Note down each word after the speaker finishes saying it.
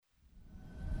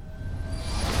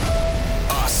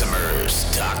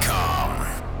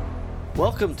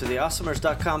Welcome to the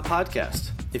Awesomers.com podcast.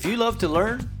 If you love to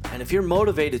learn, and if you're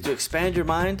motivated to expand your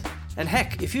mind, and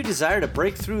heck, if you desire to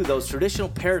break through those traditional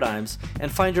paradigms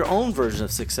and find your own version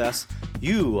of success,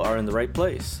 you are in the right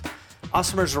place.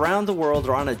 Awesomers around the world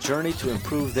are on a journey to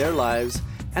improve their lives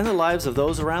and the lives of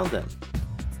those around them.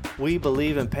 We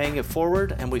believe in paying it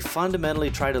forward, and we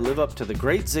fundamentally try to live up to the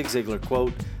great Zig Ziglar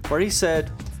quote, where he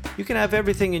said, "You can have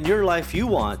everything in your life you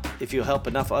want if you help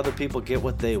enough other people get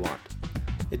what they want."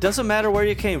 It doesn't matter where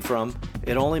you came from,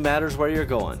 it only matters where you're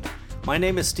going. My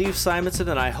name is Steve Simonson,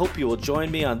 and I hope you will join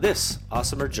me on this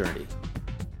awesomer journey.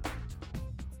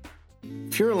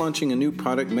 If you're launching a new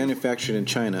product manufactured in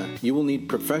China, you will need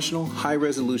professional,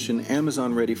 high-resolution,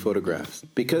 Amazon-ready photographs.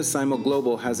 Because Simo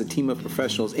Global has a team of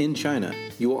professionals in China,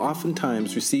 you will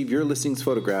oftentimes receive your listings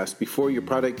photographs before your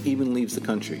product even leaves the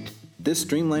country. This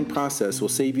streamlined process will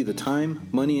save you the time,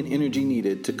 money, and energy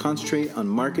needed to concentrate on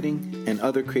marketing and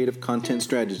other creative content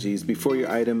strategies before your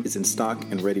item is in stock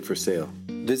and ready for sale.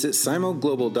 Visit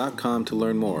simoglobal.com to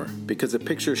learn more, because a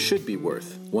picture should be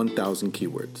worth 1,000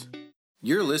 keywords.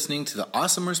 You're listening to the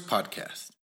Awesomers Podcast.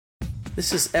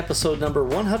 This is episode number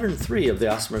 103 of the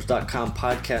Awesomers.com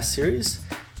podcast series.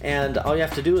 And all you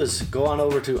have to do is go on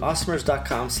over to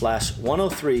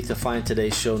awesomers.com/103 to find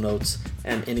today's show notes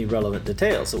and any relevant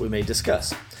details that we may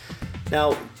discuss.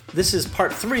 Now, this is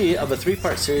part 3 of a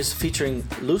 3-part series featuring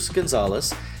Luz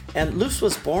Gonzalez. And Luz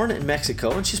was born in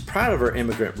Mexico, and she's proud of her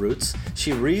immigrant roots.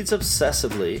 She reads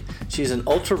obsessively. She's an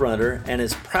ultra runner and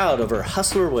is proud of her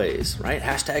hustler ways, right?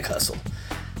 Hashtag hustle.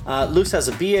 Luz has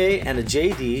a BA and a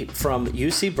JD from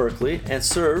UC Berkeley and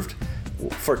served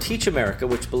for Teach America,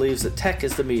 which believes that tech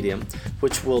is the medium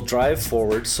which will drive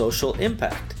forward social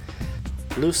impact.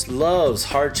 Luz loves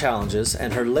hard challenges,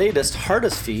 and her latest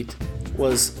hardest feat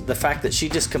was the fact that she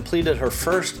just completed her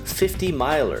first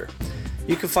 50-miler.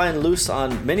 You can find Luz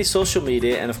on many social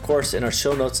media, and of course in our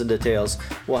show notes and details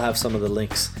we'll have some of the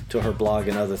links to her blog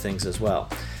and other things as well.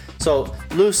 So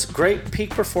Luz, great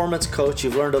peak performance coach.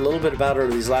 You've learned a little bit about her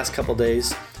these last couple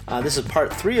days. This is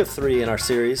part 3 of 3 in our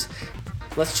series.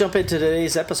 Let's jump into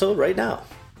today's episode right now.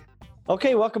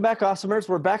 Okay, welcome back, Awesomers.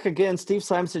 We're back again. Steve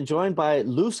Simonson joined by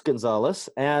Luz Gonzalez.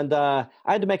 And I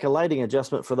had to make a lighting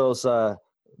adjustment for those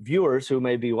viewers who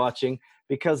may be watching,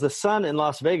 because the sun in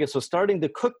Las Vegas was starting to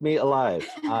cook me alive.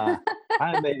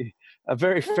 I'm a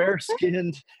very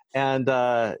fair-skinned and,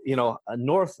 a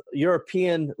North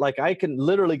European, like I can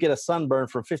literally get a sunburn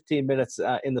for 15 minutes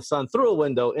in the sun through a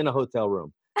window in a hotel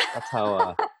room. That's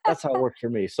how it works for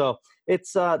me. So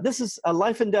it's this is a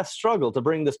life and death struggle to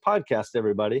bring this podcast to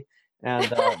everybody. And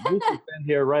Luz has been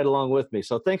here right along with me.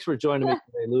 So thanks for joining me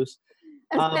today, Luz.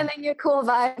 And sending you cool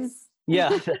vibes.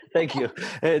 Yeah, thank you.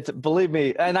 Believe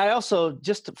me. And I also,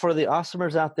 just for the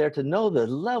Awesomers out there to know the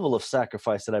level of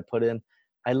sacrifice that I put in,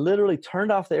 I literally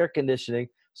turned off the air conditioning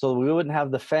so we wouldn't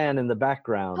have the fan in the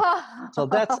background. So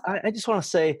I just want to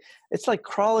say, it's like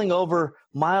crawling over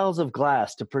miles of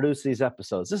glass to produce these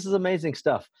episodes. This is amazing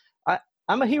stuff.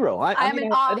 I'm a hero. I don't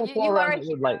go around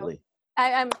it lightly.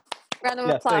 I'm round of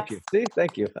applause. Thank you. See,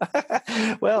 thank you.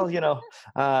 Well,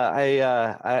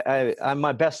 I'm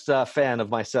my best fan of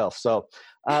myself. So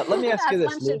let me ask you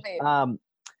this, Luz.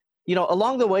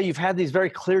 Along the way, you've had these very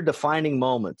clear defining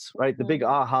moments, right? The big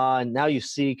aha, and now you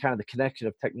see kind of the connection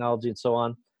of technology and so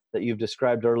on that you've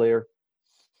described earlier.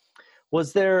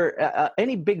 Was there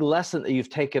any big lesson that you've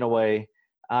taken away?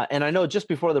 And I know just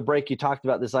before the break, you talked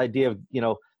about this idea of,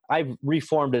 I've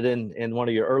reformed it in one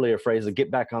of your earlier phrases, get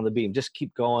back on the beam, just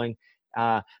keep going.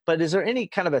 But is there any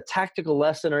kind of a tactical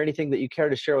lesson or anything that you care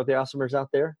to share with the Awesomers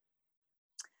out there?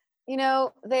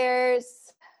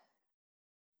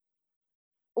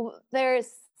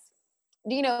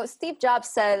 Steve Jobs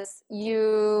says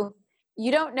you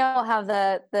don't know how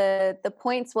the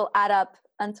points will add up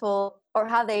or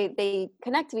how they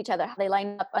connect to each other, how they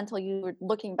line up until you're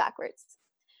looking backwards.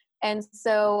 And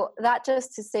so that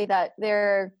just to say that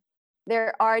there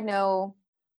are no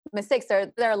mistakes,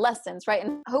 there are lessons, right?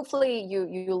 And hopefully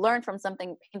you learn from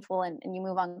something painful and you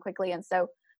move on quickly. And so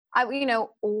I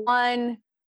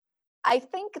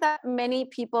think that many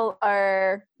people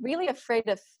are really afraid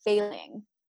of failing.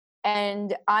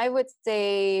 And I would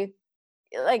say,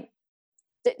 like,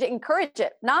 to encourage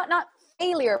it, not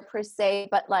failure per se,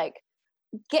 but like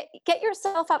get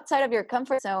yourself outside of your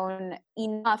comfort zone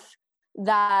enough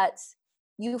that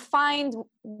you find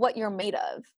what you're made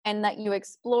of and that you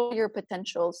explore your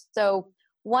potentials. So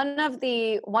one of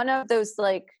those,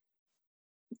 like,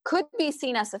 could be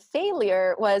seen as a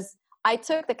failure was I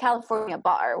took the California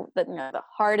bar, the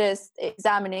hardest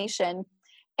examination,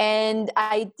 and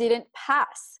I didn't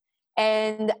pass.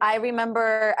 And I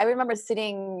remember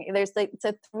sitting, it's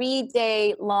a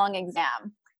 3-day long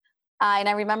exam. And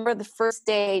I remember the first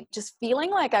day just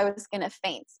feeling like I was going to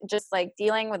faint, just like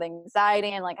dealing with anxiety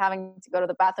and like having to go to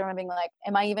the bathroom and being like,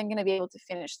 am I even going to be able to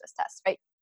finish this test? Right.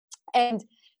 And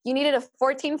you needed a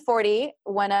 1440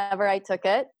 whenever I took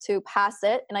it to pass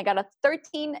it. And I got a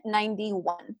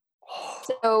 1391.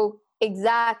 So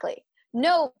exactly.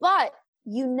 No, but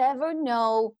you never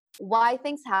know why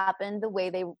things happened the way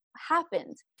they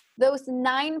happened. Those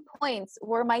 9 points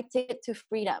were my ticket to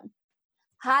freedom.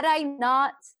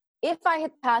 If I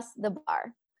had passed the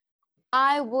bar,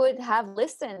 I would have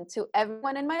listened to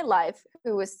everyone in my life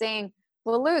who was saying,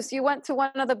 well, Luz, you went to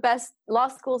one of the best law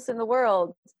schools in the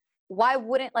world. Why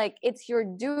wouldn't, it's your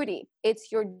duty,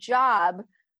 it's your job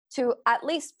to at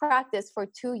least practice for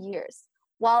 2 years.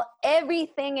 While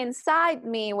everything inside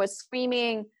me was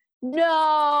screaming,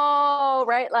 no,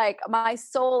 right? Like my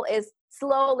soul is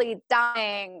slowly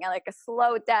dying, like a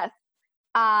slow death.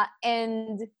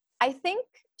 And I think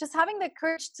just having the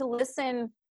courage to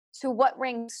listen to what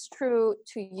rings true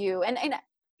to you. And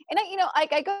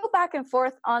I go back and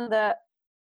forth on the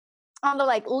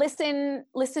like, listen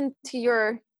to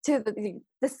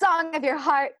the song of your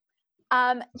heart.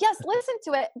 Yes, listen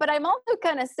to it, but I'm also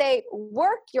going to say,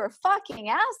 work your fucking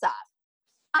ass off.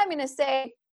 I'm going to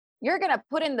say, you're going to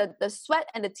put in the sweat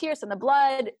and the tears and the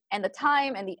blood and the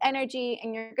time and the energy,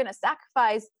 and you're going to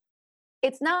sacrifice.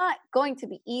 It's not going to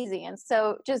be easy. And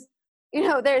so just,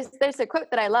 there's a quote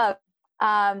that I love.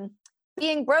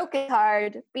 Being broke is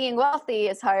hard. Being wealthy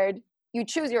is hard. You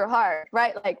choose your hard,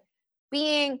 right? Like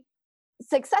being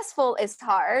successful is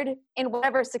hard in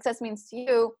whatever success means to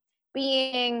you.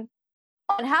 Being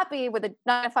unhappy with a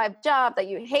 9-to-5 job that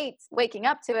you hate waking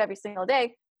up to every single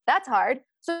day, that's hard.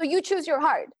 So you choose your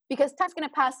hard because time's going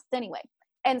to pass anyway.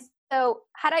 And so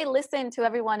had I listened to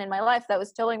everyone in my life that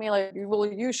was telling me like, well,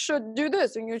 you should do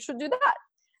this and you should do that,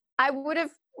 I would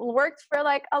have worked for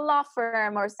like a law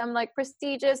firm or some like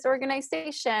prestigious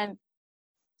organization.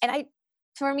 And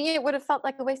for me, it would have felt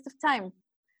like a waste of time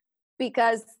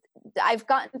because I've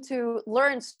gotten to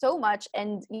learn so much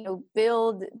and,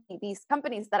 build these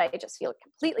companies that I just feel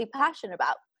completely passionate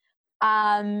about.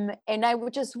 And I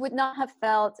would not have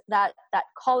felt that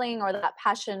calling or that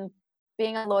passion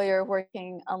being a lawyer,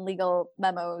 working on legal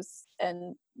memos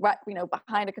and,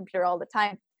 behind a computer all the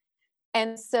time.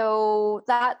 And so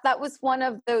that was one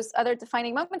of those other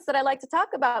defining moments that I like to talk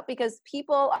about because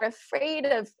people are afraid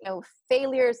of,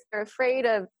 failures. They're afraid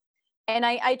of, and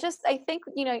I think,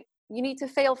 you need to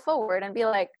fail forward and be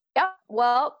like, yeah,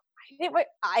 well,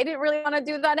 I didn't really want to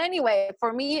do that anyway.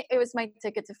 For me, it was my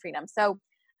ticket to freedom. So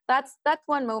that's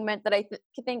one moment that I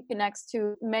think connects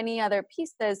to many other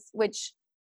pieces, which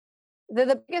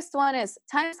the biggest one is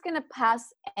time's going to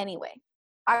pass anyway.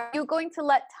 Are you going to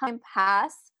let time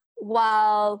pass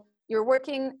while you're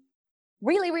working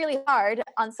really, really hard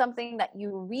on something that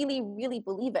you really, really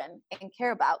believe in and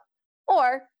care about?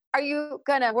 Or are you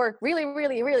going to work really,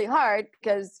 really, really hard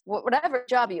because whatever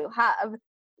job you have,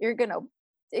 you're going to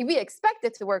be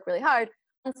expected to work really hard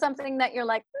on something that you're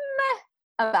like,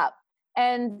 meh about?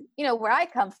 And, where I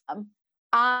come from,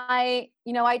 I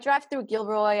drive through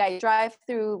Gilroy,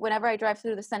 whenever I drive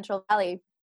through the Central Valley,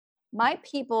 my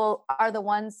people are the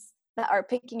ones that are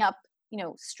picking up,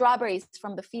 strawberries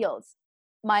from the fields.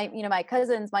 My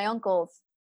cousins, my uncles,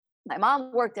 my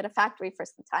mom worked at a factory for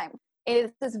some time.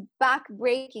 It's this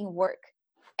back-breaking work.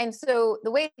 And so the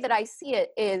way that I see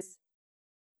it is,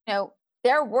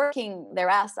 they're working their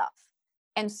ass off.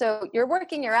 And so you're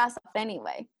working your ass off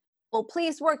anyway. Well,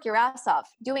 please work your ass off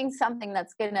doing something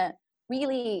that's going to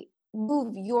really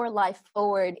move your life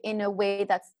forward in a way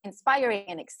that's inspiring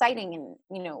and exciting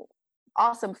and,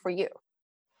 awesome for you.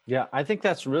 Yeah, I think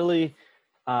that's really,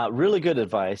 really good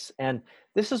advice. And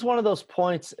this is one of those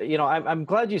points, I'm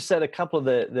glad you said a couple of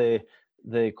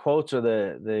the quotes or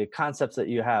the concepts that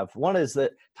you have. One is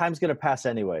that time's going to pass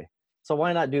anyway. So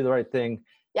why not do the right thing?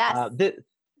 Yes.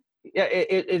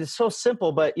 It is so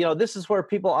simple, but, this is where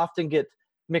people often get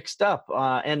mixed up.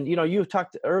 And, you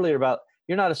talked earlier about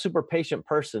you're not a super patient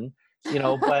person,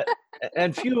 but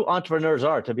and few entrepreneurs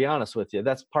are, to be honest with you.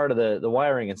 That's part of the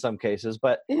wiring in some cases.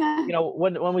 But, yeah.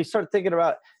 When we start thinking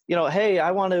about, hey,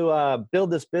 I want to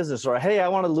build this business, or, hey, I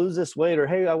want to lose this weight, or,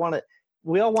 hey,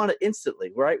 we all want it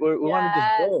instantly, right? We want to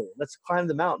just go, let's climb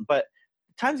the mountain, but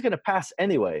time's going to pass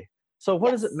anyway. So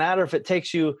what does it matter if it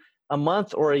takes you a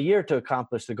month or a year to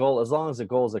accomplish the goal, as long as the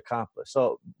goal is accomplished?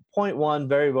 So point one,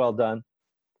 very well done.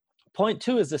 Point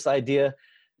two is this idea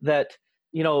that,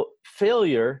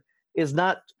 failure is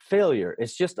not failure.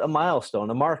 It's just a milestone,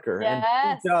 a marker. Yes.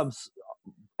 And Steve Jobs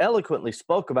eloquently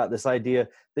spoke about this idea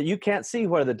that you can't see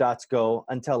where the dots go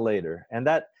until later. And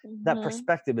that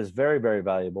perspective is very, very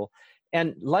valuable.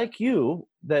 And like you,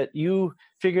 that you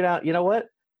figured out, you know what?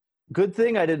 Good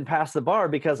thing I didn't pass the bar,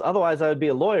 because otherwise I would be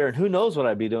a lawyer and who knows what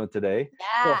I'd be doing today.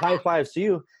 So high fives to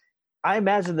you. I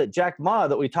imagine that Jack Ma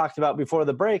that we talked about before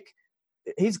the break,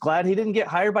 he's glad he didn't get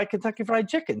hired by Kentucky Fried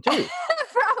Chicken too.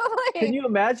 Probably. Can you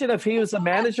imagine if he was a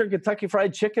manager at Kentucky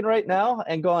Fried Chicken right now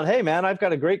and going, hey man, I've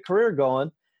got a great career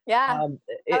going. Yeah,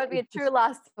 that would be a true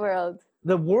lost world.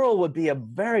 The world would be a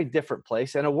very different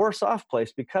place and a worse off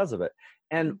place because of it.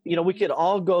 And, you know, we could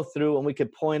all go through and we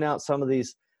could point out some of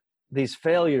these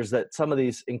failures that some of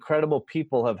these incredible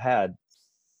people have had.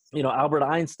 You know, Albert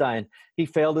Einstein, he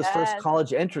failed his first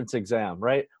college entrance exam,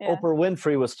 right? Yeah. Oprah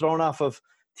Winfrey was thrown off of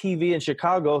TV in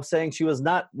Chicago saying she was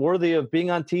not worthy of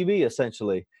being on TV,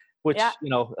 essentially, which, you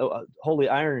know, holy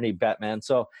irony, Batman.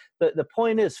 So the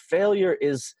point is, failure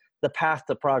is the path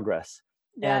to progress.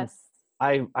 Yes.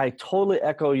 And I totally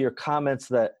echo your comments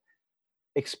that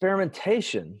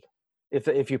experimentation,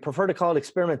 if you prefer to call it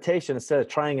experimentation instead of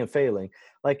trying and failing,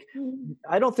 like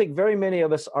I don't think very many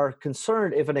of us are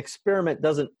concerned if an experiment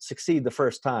doesn't succeed the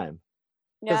first time,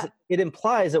 because it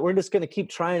implies that we're just going to keep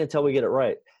trying until we get it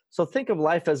right. So think of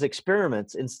life as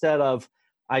experiments instead of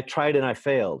I tried and I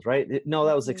failed, right? No,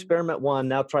 that was experiment 1.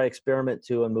 Now try experiment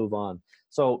 2 and move on.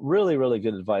 So really, really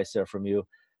good advice there from you.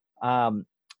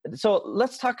 So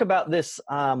let's talk about this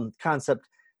concept.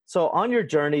 So on your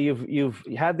journey, you've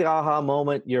had the aha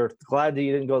moment. You're glad that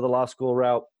you didn't go the law school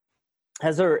route.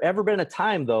 Has there ever been a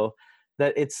time though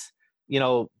that it's, you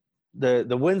know,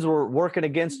 the winds were working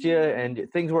against you and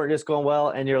things weren't just going well,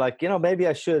 and you're like, you know, maybe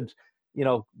I should, you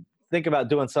know, think about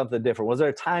doing something different? Was there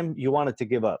a time you wanted to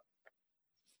give up?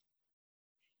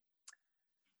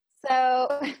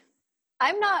 So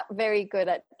I'm not very good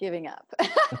at giving up.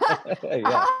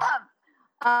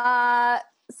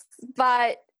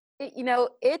 But you know,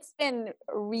 it's been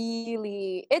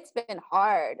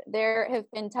hard. There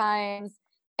have been times,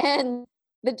 and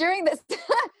during the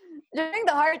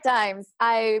hard times,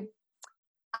 I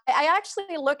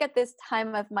actually look at this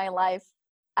time of my life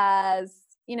as,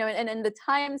 you know, and the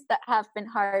times that have been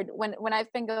hard, when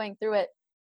I've been going through it,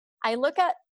 I look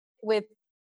at with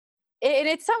it.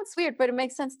 It sounds weird, but it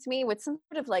makes sense to me, with some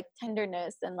sort of like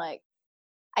tenderness, and like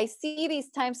I see these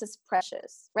times as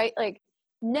precious, right? Like,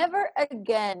 never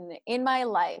again in my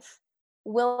life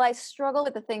will I struggle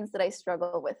with the things that I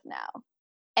struggle with now.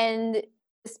 And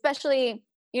especially,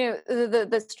 you know,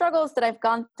 the struggles that I've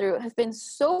gone through have been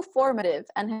so formative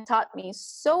and have taught me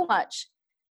so much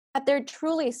that they're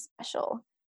truly special.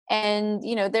 And,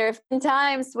 you know, there have been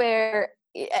times where,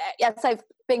 as I've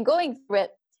been going through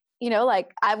it, you know,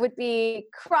 like I would be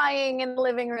crying in the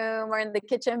living room or in the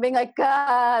kitchen being like,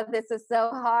 God, this is so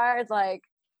hard. Like,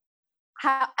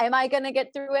 how am I going to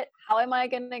get through it? How am I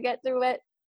going to get through it?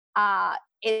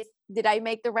 Did I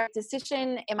make the right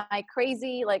decision? Am I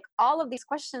crazy? Like, all of these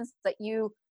questions that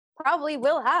you probably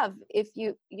will have if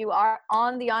you are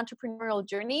on the entrepreneurial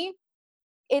journey.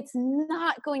 It's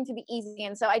not going to be easy.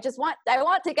 And so I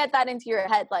want to get that into your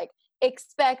head. Like,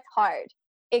 expect hard,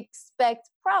 expect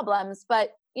problems,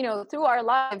 but you know, through our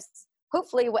lives,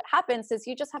 hopefully what happens is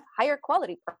you just have higher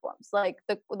quality problems. Like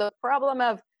the problem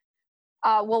of,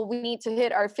 well, we need to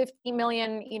hit our $50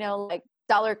 million, you know, like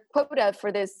dollar quota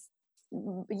for this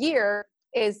year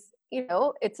is, you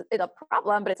know, it's a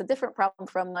problem, but it's a different problem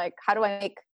from like, how do I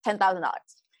make $10,000?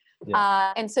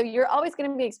 Yeah. And so you're always going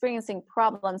to be experiencing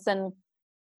problems. And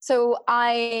so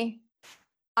I,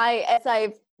 as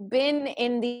I've been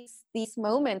in these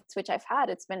moments, which I've had,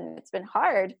 it's been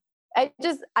hard.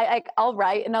 I'll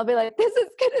write and I'll be like, this is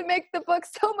going to make the book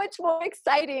so much more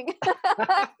exciting.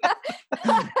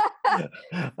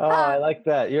 I like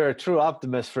that. You're a true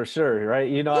optimist for sure, right?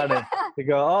 You know how to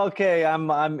go, oh, okay,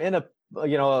 I'm in a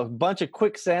bunch of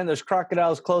quicksand. There's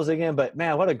crocodiles closing in, but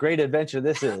man, what a great adventure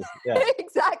this is. Yeah.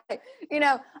 Exactly. You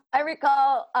know, I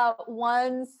recall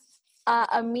once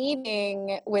a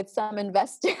meeting with some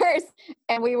investors,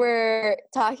 and we were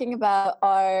talking about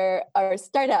our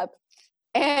startup.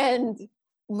 And,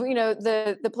 you know,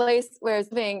 the place where I was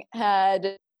living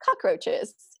had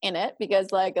cockroaches in it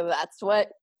because, like, that's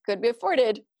what could be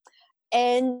afforded.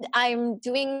 And I'm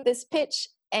doing this pitch,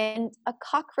 and a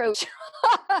cockroach,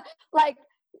 like,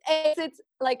 it's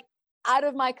like out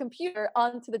of my computer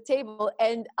onto the table.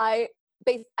 And I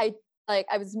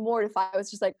was mortified. I was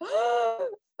just like,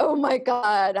 oh my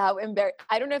God, how embarrassing.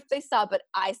 I don't know if they saw, but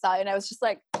I saw it. And I was just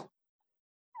like,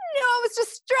 I was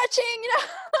just stretching,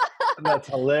 That's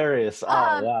hilarious. Oh,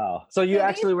 wow. So you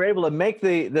actually were able to make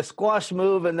the squash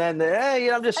move, and then,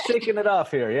 hey, I'm just shaking it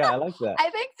off here. Yeah, I like that. I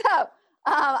think so.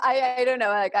 I don't know.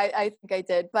 Like I think I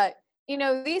did, but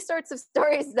these sorts of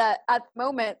stories that at the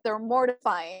moment they're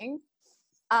mortifying,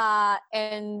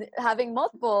 and having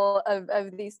multiple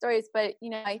of these stories. But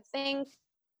I think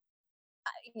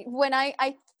when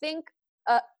I think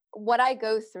what I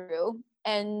go through,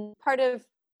 and part of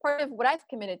what I've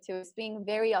committed to is being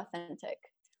very authentic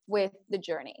with the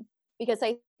journey, because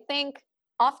I think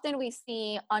often we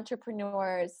see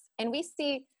entrepreneurs and we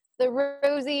see the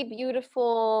rosy,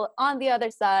 beautiful, on the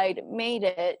other side, made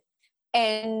it,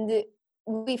 and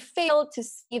we fail to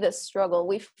see the struggle.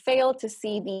 We fail to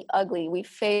see the ugly. We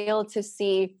fail to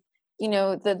see,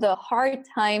 the hard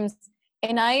times.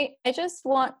 And I just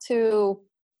want to,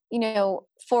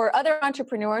 for other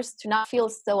entrepreneurs to not feel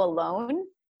so alone,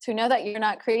 to know that you're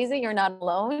not crazy, you're not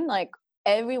alone. Like,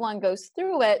 everyone goes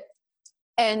through it.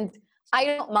 And I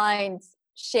don't mind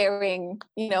sharing,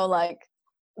 like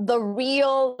the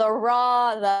real, the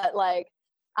raw,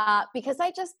 because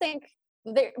I just think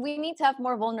we need to have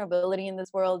more vulnerability in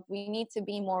this world. We need to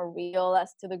be more real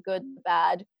as to the good, the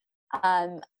bad.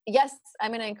 Yes,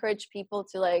 I'm going to encourage people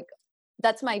to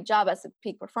that's my job as a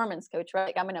peak performance coach, right?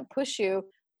 Like, I'm going to push you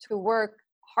to work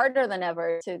harder than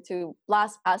ever to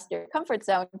blast past your comfort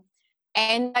zone.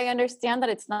 And I understand that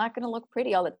it's not going to look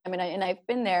pretty all the time. And I've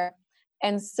been there.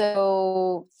 And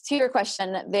so, to your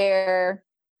question,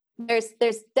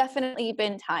 there's definitely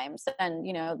been times, and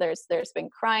there's been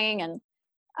crying, and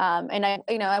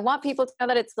I want people to know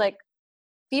that it's like,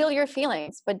 feel your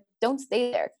feelings, but don't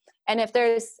stay there. And if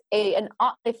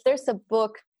there's a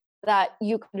book that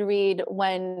you could read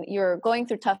when you're going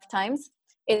through tough times,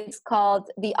 it's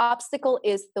called The Obstacle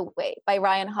is the Way by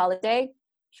Ryan Holiday.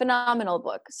 Phenomenal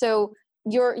book. So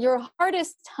your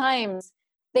hardest times,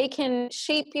 they can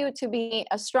shape you to be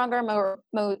a stronger, more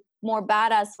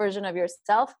badass version of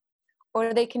yourself,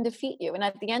 or they can defeat you. And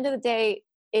at the end of the day,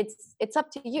 it's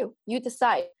up to you. You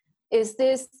decide. Is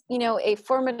this, a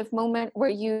formative moment where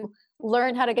you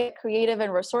learn how to get creative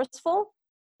and resourceful,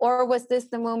 or was this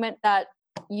the moment that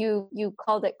you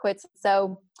called it quits?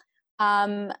 So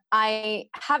I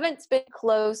haven't been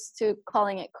close to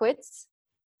calling it quits.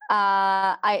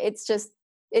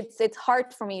 It's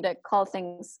hard for me to call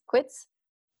things quits.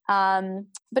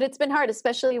 But it's been hard,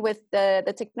 especially with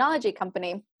the technology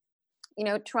company,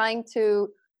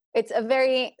 it's a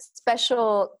very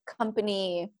special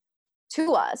company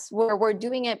to us, where we're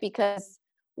doing it because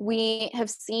we have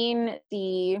seen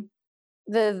the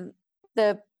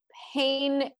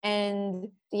pain and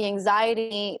the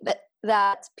anxiety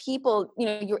that people,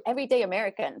 your everyday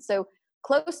American. So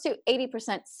close to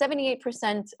 80%,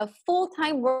 78% of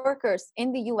full-time workers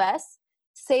in the US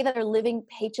say that they're living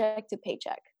paycheck to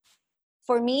paycheck.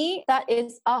 For me, that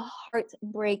is a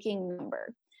heartbreaking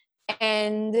number.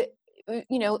 And,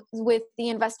 with the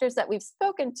investors that we've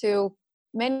spoken to,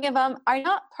 many of them are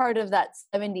not part of that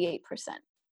 78%.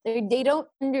 They don't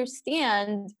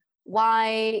understand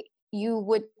why you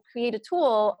would create a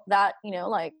tool that,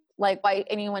 like why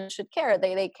anyone should care.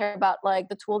 They care about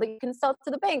the tool that you can sell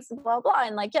to the banks and blah, blah.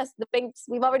 And yes, the banks,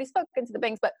 we've already spoken to the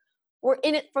banks, but we're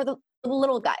in it for the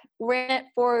little guy. We're in it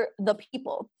for the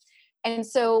people. And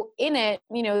so in it,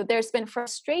 there's been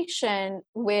frustration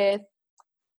with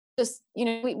just,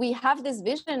 we have this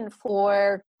vision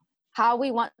for how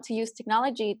we want to use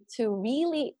technology to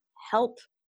really help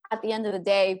at the end of the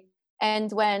day. And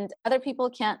when other people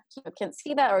can't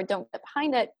see that or don't get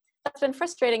behind it, that's been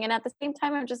frustrating. And at the same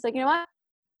time, I'm just like, you know what?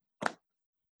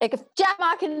 Like, if Jack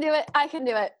Ma can do it, I can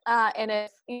do it. And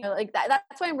if,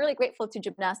 that's why I'm really grateful to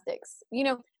gymnastics.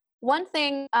 One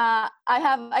thing, I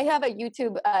have a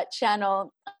YouTube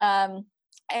channel, and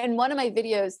one of my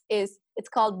videos it's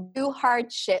called Do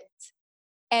Hard Shit.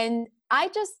 And I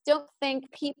just don't think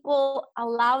people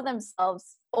allow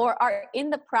themselves or are in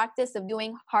the practice of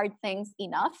doing hard things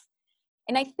enough.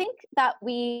 And I think that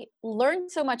we learn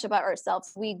so much about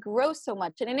ourselves, we grow so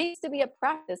much, and it needs to be a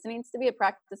practice. It needs to be a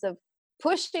practice of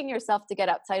pushing yourself to get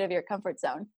outside of your comfort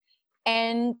zone.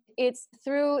 And it's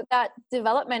through that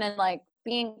development and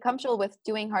being comfortable with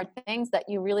doing hard things that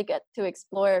you really get to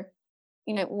explore,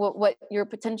 what your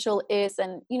potential is,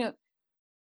 and,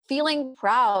 feeling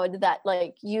proud that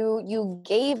you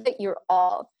gave it your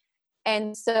all.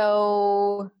 And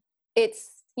so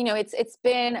it's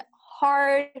been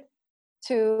hard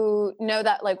to know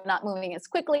that not moving as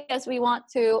quickly as we want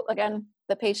to, again,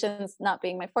 the patience not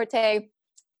being my forte.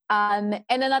 And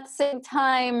then at the same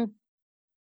time,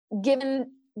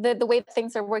 given the way that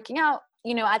things are working out,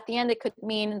 at the end, it could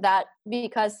mean that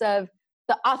because of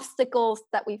the obstacles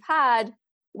that we've had,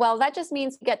 well, that just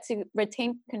means we get to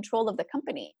retain control of the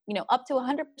company, up to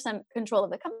 100% control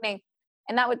of the company.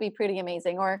 And that would be pretty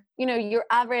amazing. Or, your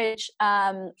average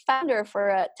founder for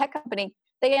a tech company,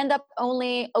 they end up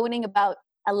only owning about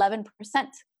 11%.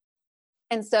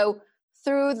 And so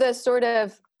through the sort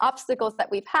of obstacles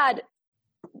that we've had,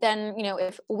 then,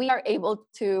 if we are able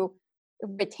to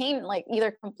retain like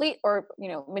either complete or,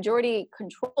 majority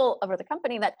control over the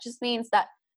company, that just means that,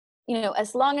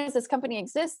 as long as this company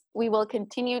exists, we will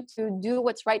continue to do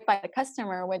what's right by the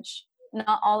customer, which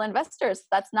not all investors,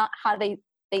 that's not how they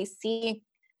see.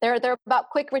 They're about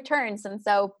quick returns. And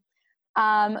so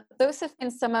those have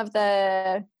been some of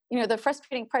the, the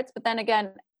frustrating parts. But then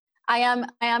again, I am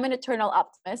an eternal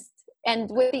optimist. And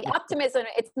with the optimism,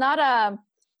 it's not a,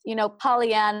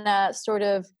 Pollyanna sort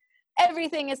of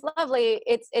everything is lovely.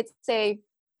 It's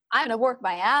I'm going to work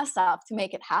my ass off to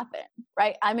make it happen,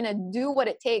 right? I'm going to do what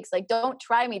it takes. Like, don't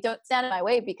try me. Don't stand in my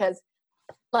way because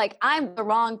like I'm the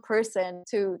wrong person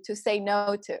to say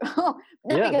no to.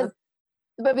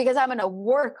 But because I'm going to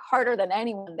work harder than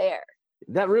anyone there.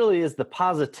 That really is the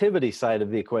positivity side of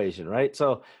the equation, right?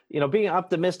 So, being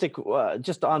optimistic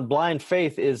just on blind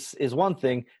faith is one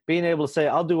thing. Being able to say,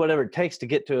 I'll do whatever it takes to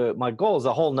get to my goal is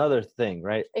a whole nother thing,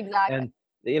 right? Exactly.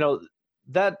 And,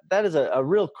 that is a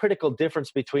real critical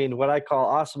difference between what I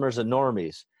call awesomers and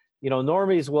normies.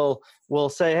 Normies will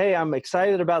say, hey, I'm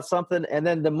excited about something. And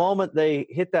then the moment they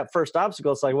hit that first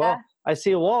obstacle, it's like, well, I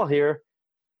see a wall here.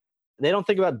 They don't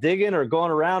think about digging or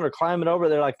going around or climbing over.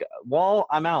 They're like, wall,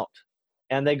 I'm out.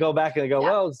 And they go back and they go,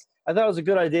 well, I thought it was a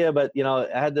good idea, but, I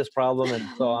had this problem and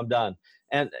so I'm done.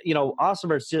 And,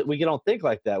 awesomers, we don't think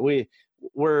like that.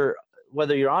 We're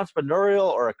whether you're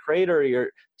entrepreneurial or a creator, or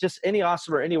you're just any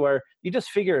awesomer anywhere, you just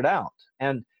figure it out.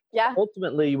 And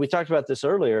ultimately, we talked about this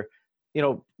earlier,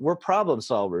 we're problem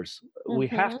solvers. Mm-hmm. We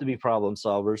have to be problem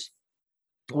solvers.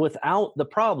 Without the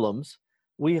problems,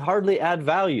 we hardly add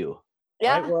value.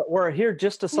 Yeah. Right? We're here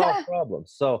just to solve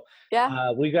problems. So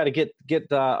we got to get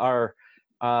our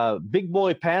big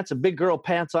boy pants and big girl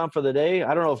pants on for the day.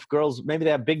 I don't know if girls, maybe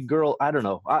they have big girl, I don't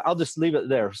know. I'll just leave it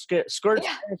there. Skirts,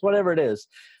 pants, whatever it is.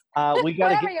 We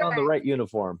got to get on the right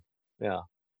uniform. Yeah.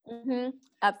 Mm-hmm.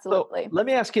 Absolutely. So let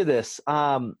me ask you this.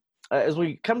 As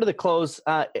we come to the close,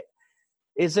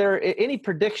 is there any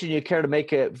prediction you care to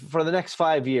make for the next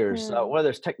 5 years, whether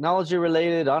it's technology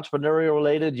related, entrepreneurial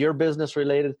related, your business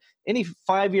related, any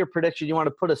 5-year prediction you want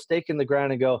to put a stake in the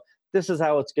ground and go, this is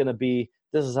how it's going to be.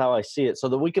 This is how I see it, so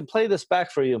that we can play this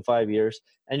back for you in 5 years.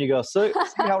 And you go, so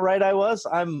see how right I was?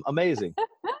 I'm amazing.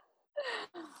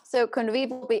 So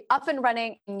Convive will be up and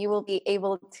running and you will be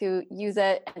able to use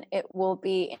it, and it will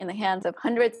be in the hands of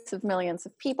hundreds of millions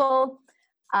of people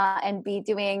and be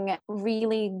doing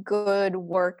really good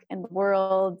work in the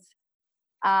world.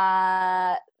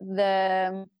 And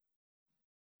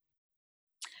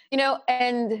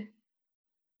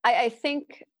I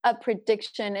think a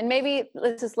prediction, and maybe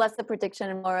this is less a prediction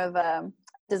and more of a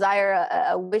desire,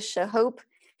 a wish, a hope,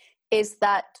 is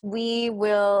that we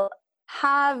will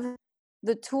have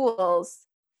the tools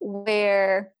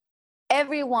where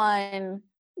everyone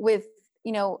with,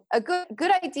 a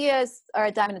good ideas are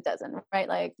a dime a dozen, right?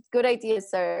 Like good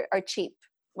ideas are cheap,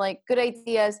 like good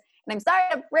ideas. And I'm sorry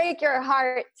to break your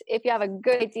heart if you have a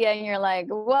good idea and you're like,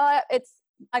 well, it's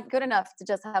not good enough to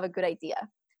just have a good idea.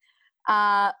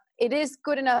 It is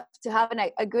good enough to have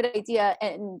a good idea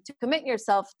and to commit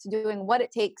yourself to doing what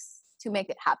it takes to make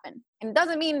it happen. And it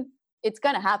doesn't mean it's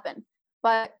going to happen,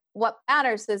 but what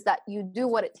matters is that you do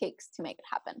what it takes to make it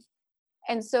happen.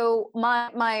 And so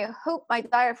my hope, my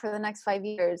desire for the next 5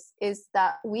 years is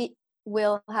that we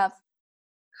will have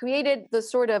created the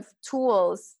sort of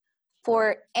tools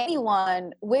for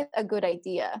anyone with a good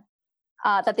idea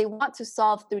that they want to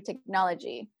solve through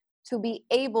technology to be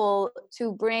able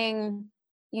to bring,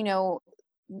 to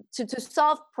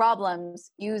solve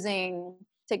problems using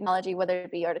technology, whether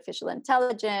it be artificial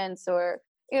intelligence or,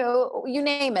 you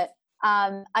name it.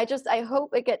 I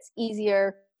hope it gets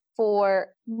easier for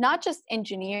not just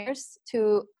engineers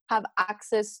to have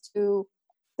access to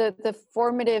the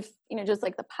formative, just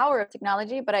like the power of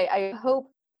technology, but I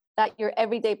hope that your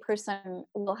everyday person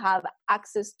will have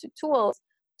access to tools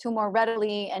to more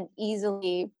readily and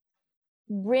easily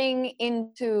bring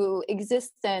into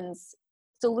existence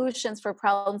solutions for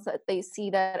problems that they see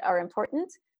that are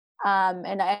important.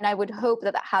 And I would hope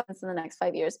that happens in the next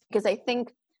 5 years, because I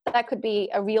think that could be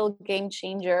a real game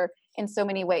changer in so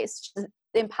many ways. Just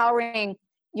empowering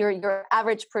your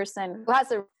average person who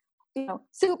has a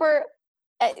super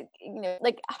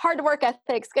like hard work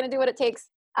ethics, going to do what it takes.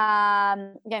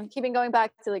 Again, keeping going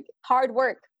back to like hard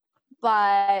work,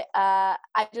 but I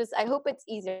hope it's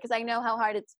easier, because I know how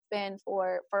hard it's been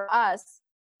for us.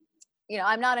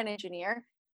 I'm not an engineer,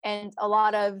 and a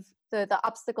lot of the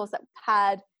obstacles that we've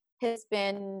had has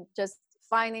been just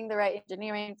finding the right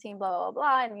engineering team, blah, blah,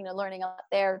 blah, and, learning a lot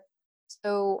there.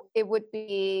 So it would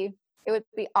be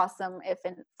awesome if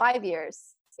in 5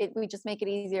 years, we just make it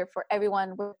easier for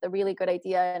everyone with a really good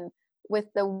idea and with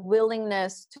the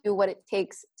willingness to do what it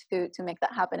takes to make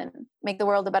that happen and make the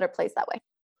world a better place that way.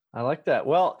 I like that.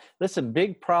 Well, listen,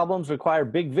 big problems require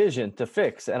big vision to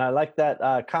fix. And I like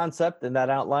that concept and that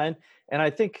outline. And I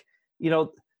think,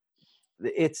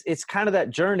 it's kind of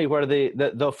that journey where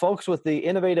the folks with the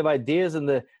innovative ideas and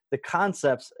the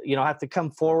concepts, have to come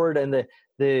forward, and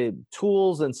the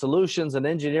tools and solutions and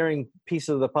engineering pieces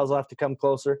of the puzzle have to come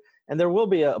closer. And there will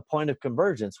be a point of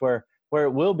convergence where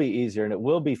it will be easier and it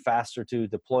will be faster to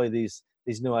deploy these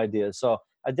new ideas. So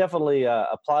I definitely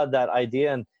applaud that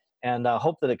idea and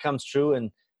hope that it comes true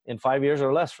in 5 years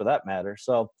or less, for that matter.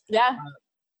 So yeah.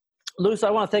 Luz, I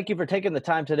want to thank you for taking the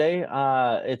time today.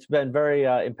 It's been very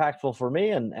impactful for me,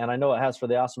 and I know it has for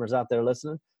the Awesomers out there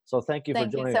listening. So thank you for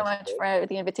joining us. Thank you so much for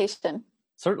the invitation.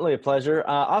 Certainly a pleasure.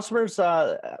 Awesomers,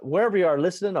 wherever you are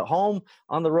listening, at home,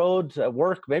 on the road, at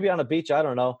work, maybe on a beach, I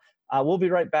don't know. We'll be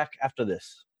right back after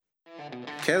this.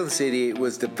 Catalyst 88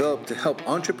 was developed to help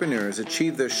entrepreneurs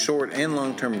achieve their short and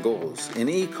long-term goals in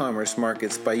e-commerce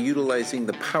markets by utilizing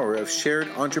the power of shared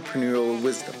entrepreneurial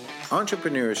wisdom.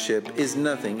 Entrepreneurship is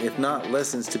nothing if not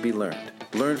lessons to be learned.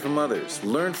 Learn from others.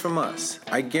 Learn from us.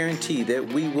 I guarantee that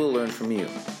we will learn from you.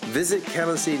 Visit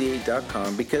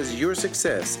Catalyst88.com because your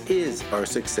success is our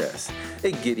success.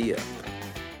 A giddy up.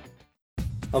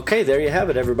 Okay, there you have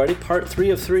it, everybody. Part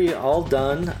 3 of 3 all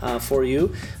done for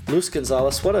you. Luz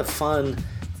Gonzalez, what a fun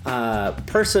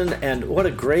person, and what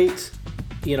a great,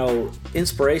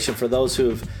 inspiration for those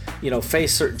who've,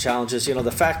 faced certain challenges.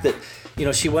 The fact that,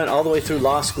 she went all the way through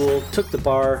law school, took the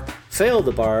bar, failed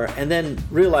the bar, and then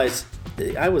realized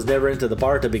I was never into the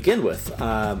bar to begin with,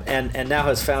 and now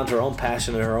has found her own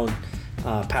passion and her own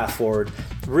path forward.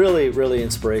 Really, really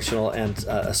inspirational, and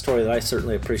a story that I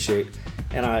certainly appreciate.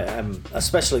 And I'm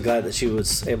especially glad that she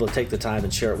was able to take the time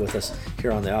and share it with us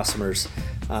here on the Awesomers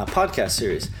podcast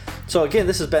series. So again,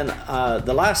 this has been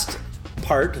the last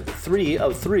part 3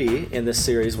 of 3 in this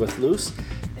series with Luz.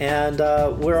 And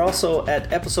we're also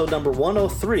at episode number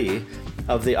 103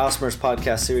 of the Awesomers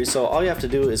podcast series. So all you have to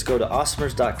do is go to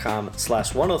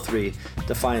awesomers.com/103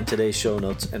 to find today's show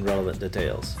notes and relevant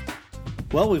details.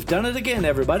 Well, we've done it again,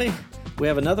 everybody. We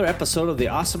have another episode of the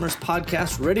Awesomers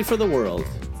podcast ready for the world.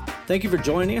 Thank you for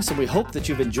joining us, and we hope that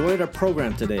you've enjoyed our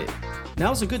program today.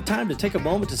 Now's a good time to take a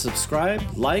moment to subscribe,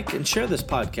 like, and share this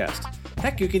podcast.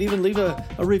 Heck, you could even leave a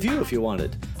review if you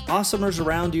wanted. Awesomers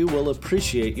around you will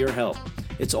appreciate your help.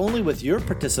 It's only with your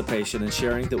participation and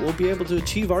sharing that we'll be able to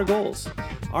achieve our goals.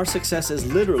 Our success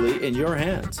is literally in your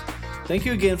hands. Thank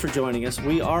you again for joining us.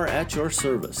 We are at your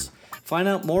service. Find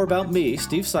out more about me,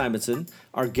 Steve Simonson,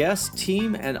 our guest,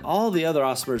 team, and all the other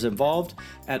Awesomers involved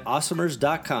at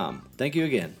awesomers.com. Thank you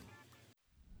again.